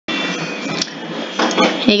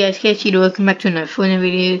Hey guys, KT, welcome back to another Fortnite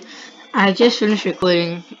video. I just finished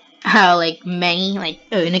recording many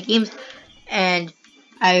arena games, and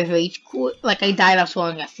I rage quit. I died off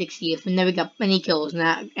spawn at 60th, but never got any kills,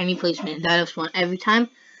 not any placement. Died off spawn every time,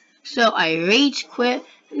 so I rage quit.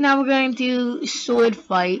 Now we're going to sword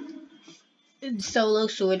fight, solo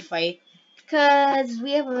sword fight, because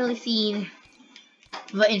we haven't really seen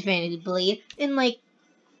the Infinity Blade in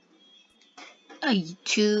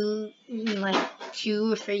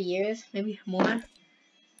two or 3 years, maybe more.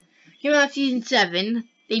 Came out season 7,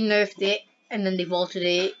 they nerfed it, and then they vaulted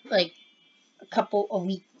it a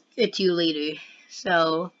week or two later.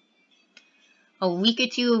 So, a week or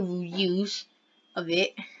two of use of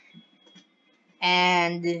it,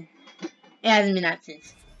 and it hasn't been out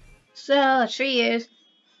since. So, 3 years.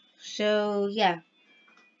 So, yeah.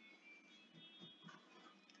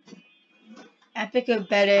 Epic or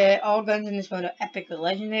better, all guns in this mode are epic or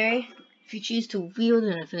legendary. If you choose to wield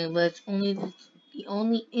an infinite, but it's only the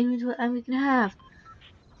only inventory item you can have.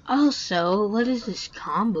 Also, what is this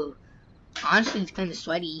combo? Honestly, it's kind of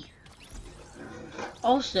sweaty.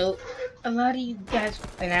 Also, a lot of you guys,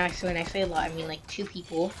 and when I say a lot, I mean like 2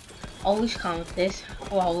 people, always comment this,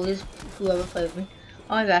 or always, whoever plays with me,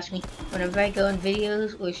 always ask me, whenever I go in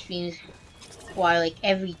videos or streams, why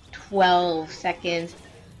every 12 seconds,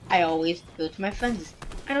 I always go to my friends.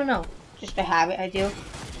 I don't know, just a habit I do.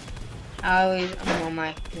 I'm on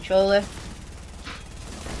my controller,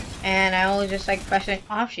 and I always just pressing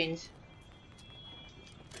options.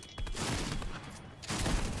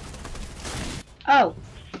 Oh,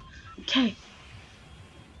 okay.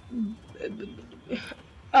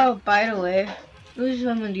 Oh, by the way, the reason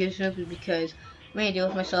I'm gonna do this is because I'm gonna deal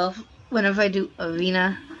with myself. Whenever I do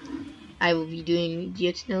arena, I will be doing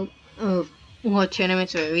Geotino, or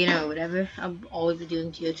tournaments or arena or whatever. I'll always be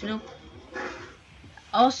doing Geotino.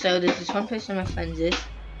 Also, there's this one person my friends is,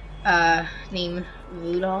 named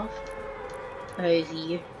Rudolph. Where is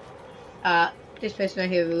he? This person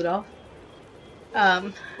right here, Rudolph.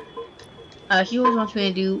 He always wants me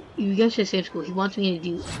to do, you go to the same school, he wants me to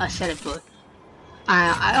do a setup tour.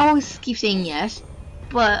 I always keep saying yes,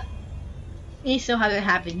 but it still hasn't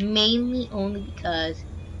happened, mainly only because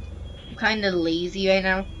I'm kind of lazy right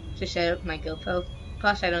now to set up my GoPro,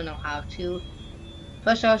 plus I don't know how to.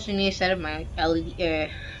 Plus I also need to set up my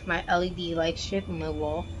LED light strip on my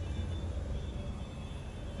wall.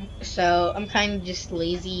 So I'm kind of just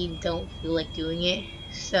lazy, don't feel like doing it,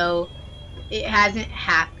 so it hasn't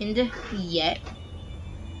happened yet.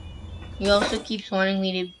 He also keeps wanting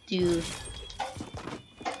me to do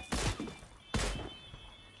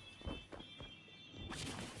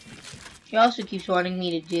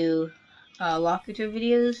locker tour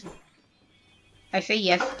videos. I say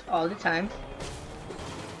yes all the time,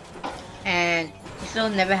 and it still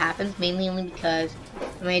never happens, mainly only because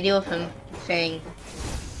I'm gonna deal with him saying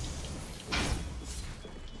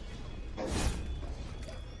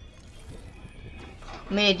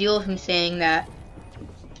that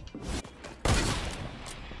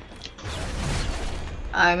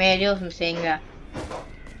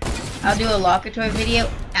I'll do a locker tour video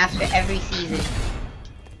after every season.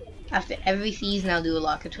 After every season, I'll do a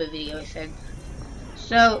locker tour video, I said.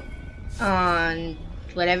 So, on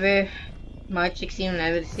whatever, March 16,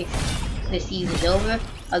 whenever the season's over,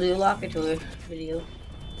 I'll do a locker tour video.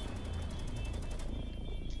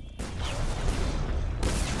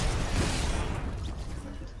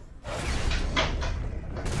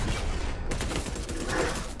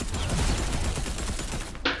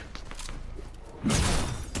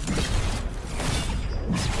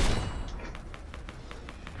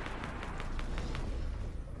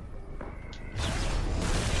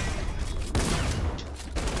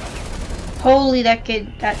 Holy, that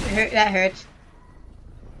hurts.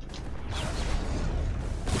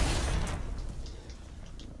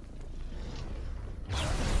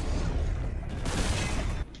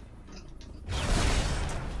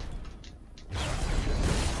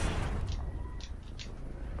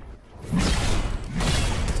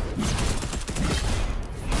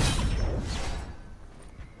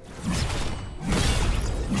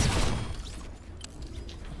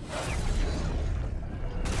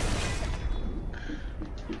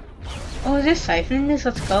 Oh, is this siphoning this?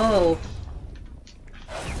 Let's go.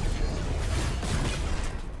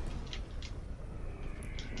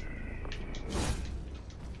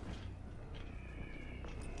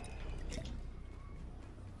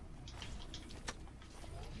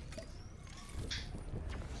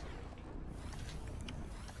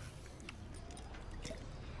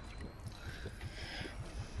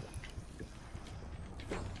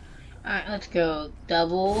 Alright, let's go.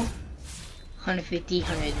 Double. 150,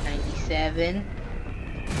 197.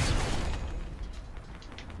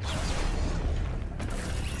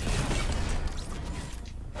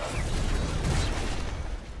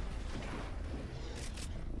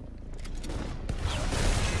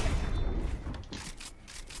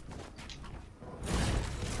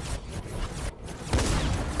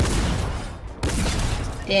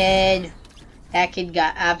 Dead. That kid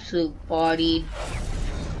got absolute bodied.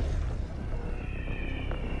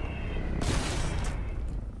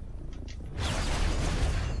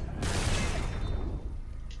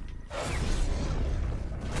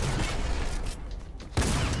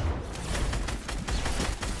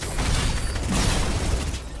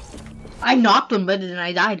 I knocked one better than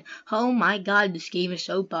I died. Oh my god, this game is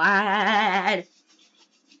so bad.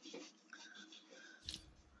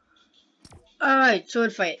 Alright,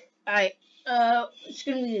 sword fight. Alright, it's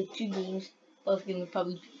gonna be the 2 games. Both games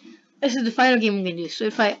probably. This is the final game I'm gonna do,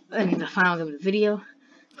 sword fight, and the final game of the video.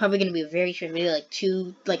 Probably gonna be a very short video,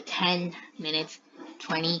 like 10 minutes,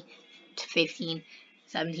 20 to 15,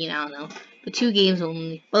 17, I don't know. But 2 games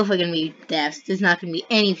only. Both are gonna be deaths. There's not gonna be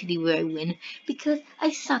any video where I win because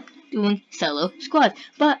I suck doing solo squad.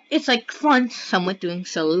 But it's like fun somewhat doing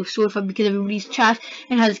solo sword fight because everybody's trash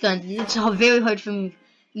and has guns. It's very hard for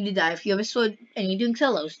you to die if you have a sword and you're doing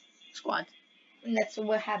solo squad. And that's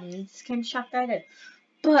what happened. It's kind of shocked I did.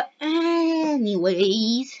 But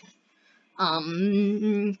anyways,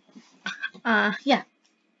 yeah.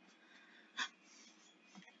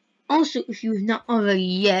 Also, if you've not already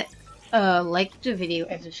yet, liked the video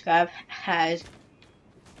and subscribe,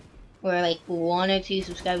 we're like 1 or 2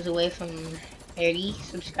 subscribers away from 30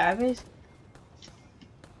 subscribers.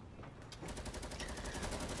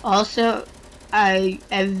 Also, not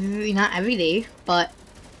every day, but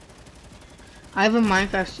I have a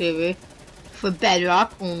Minecraft server for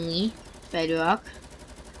Bedrock only. Bedrock.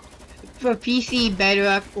 For PC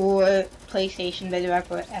Bedrock or PlayStation Bedrock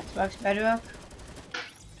or Xbox Bedrock.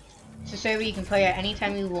 It's a server you can play at any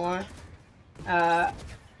time you want. If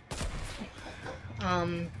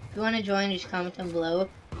you want to join, just comment down below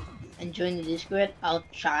and join the Discord. I'll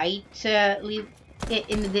try to leave it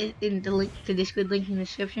in the link, the Discord link in the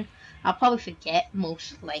description. I'll probably forget,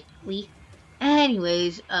 most likely.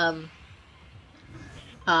 Anyways,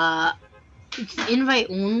 it's invite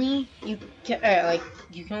only. You can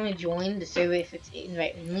only join the server if it's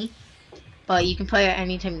invite only, but you can play it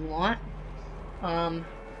anytime you want.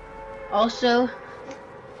 Also,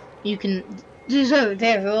 you can.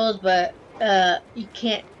 There are rules, but you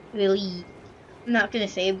can't really. I'm not gonna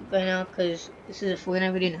say it right now because this is a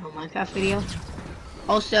Fortnite video, not a Minecraft video.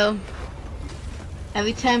 Also,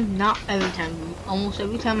 almost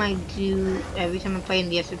every time I play in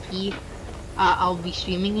the SMP, I'll be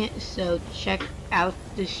streaming it, so check out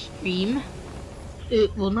the stream.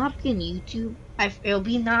 It will not be on YouTube.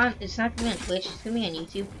 It's not gonna be on Twitch, it's gonna be on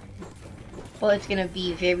YouTube. But it's gonna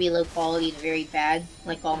be very low quality and very bad,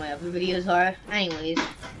 like all my other videos are. Anyways,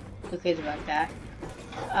 who cares about that?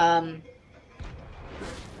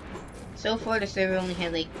 So far the server only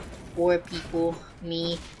had like 4 people,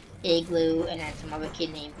 me, Igloo, and then some other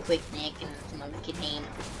kid named Quick Nick, and then some other kid named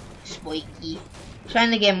Spoiky.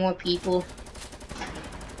 Trying to get more people,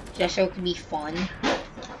 just so it can be fun.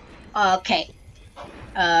 Okay.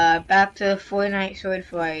 Back to Fortnite sword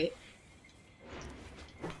fight.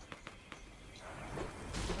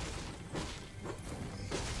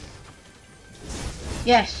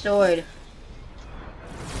 Yes, sword.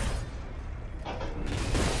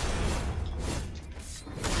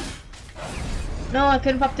 No, I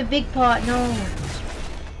couldn't pop the big pot, no.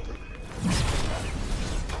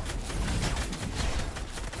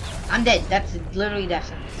 I'm dead, that's literally death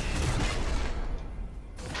sentence.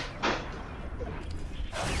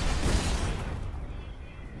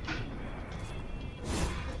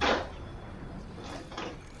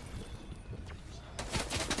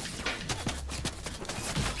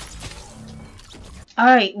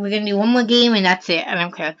 Alright, we're gonna do one more game and that's it. I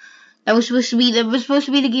don't care. That was supposed to be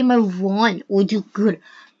the game I won or do good.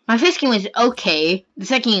 My first game was okay. The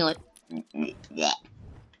second game was bleh.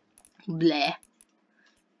 Bleh.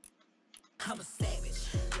 I'm a savage.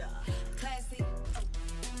 Classic.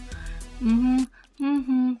 I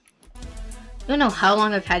don't know how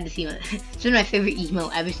long I've had this emo. It's been my favorite emo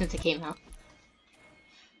ever since it came out.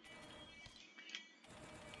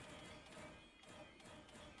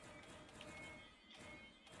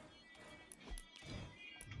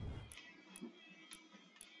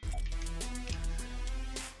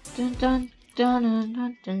 Dun dun dun dun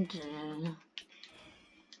dun dun dun.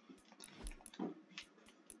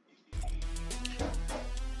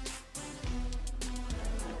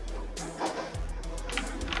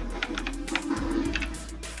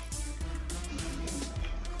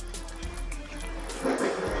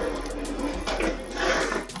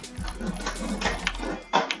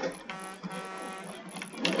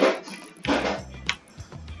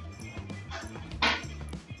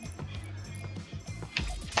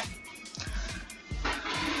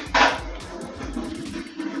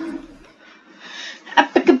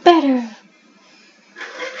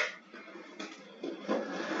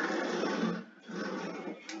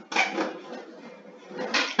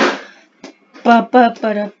 Ba ba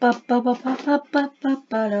ba da ba ba ba ba ba ba ba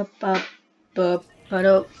ba da ba ba ba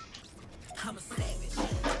da.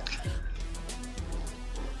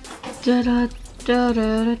 Da da da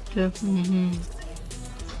da da.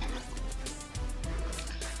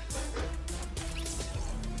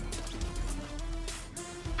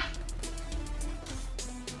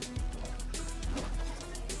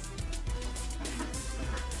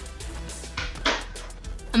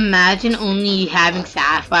 Imagine only having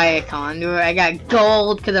Sapphire Condor. I got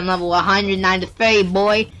gold because I'm level 193,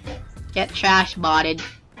 boy. Get trash botted.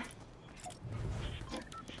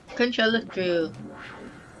 Controller through.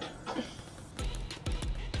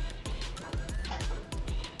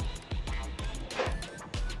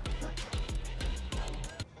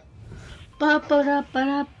 Ba ba da ba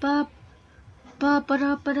da ba ba ba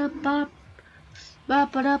da ba da ba ba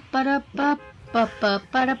ba da ba da ba ba ba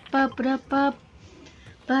ba da ba da ba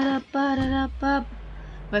ba da ba da ba.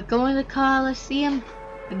 We're going to the Coliseum.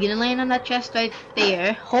 We're gonna land on that chest right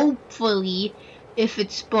there. Hopefully, if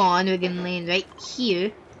it spawned, we're gonna land right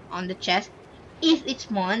here on the chest. If it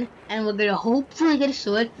spawned, and we're gonna hopefully get a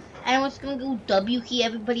sword. And we're just gonna go W key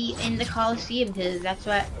everybody in the Coliseum because that's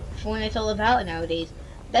what Fortnite's all about nowadays.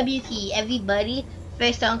 W key everybody.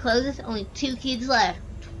 First round closes. Only 2 kids left.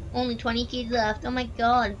 Only 20 kids left. Oh my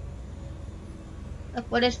god. Look,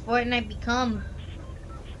 what has Fortnite become?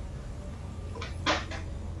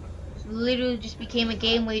 Literally just became a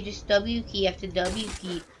game where you just W key after W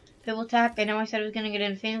key. Pivot attack, I know I said I was gonna get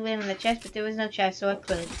an infinity blade on the chest, but there was no chest, so I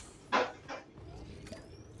couldn't.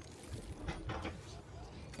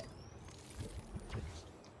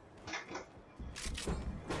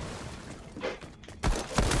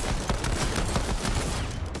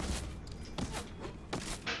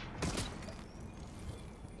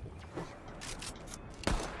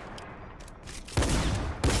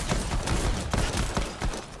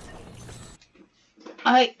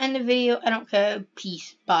 Alright, end the video. I don't care.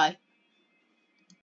 Peace. Bye.